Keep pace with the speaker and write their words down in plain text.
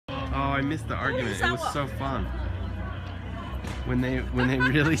I missed the argument. It was so fun. When they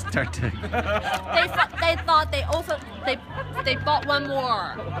really start to. They thought they bought one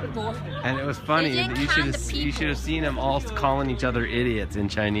more. And it was funny. They didn't You count the should have people. seen them all calling each other idiots in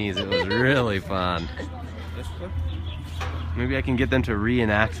Chinese. It was really fun. Maybe I can get them to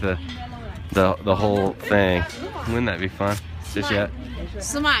reenact the whole thing. Wouldn't that be fun? Just yet.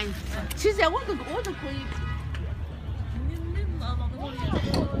 是嘛？其實我都可以。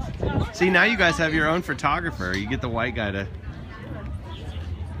 See, now you guys have your own photographer. You get the white guy to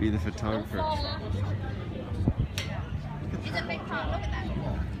be the photographer. It's a big pond. Look at that.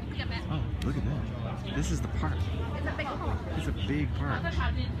 Look at that. Oh, look at that. This is the park. It's a big pond. It's a big park.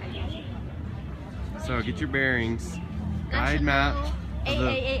 So get your bearings. Guide map of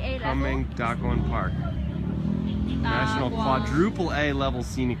the Kunming Daguan Park. National Quadruple A level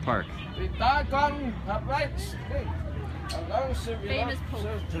scenic park. Famous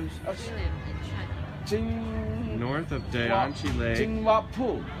pool. North of Dayanchi Lake,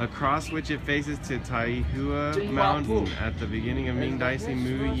 across which it faces to Taihua Mountain at the beginning of Ming Dynasty.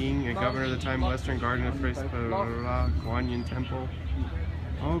 Mu Ying, a governor of the time, Western Garden of Guan Yin Temple.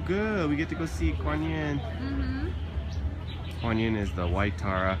 Oh good, we get to go see Guan Yin. Guan Yin is the white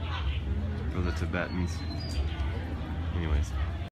Tara for the Tibetans. Anyways.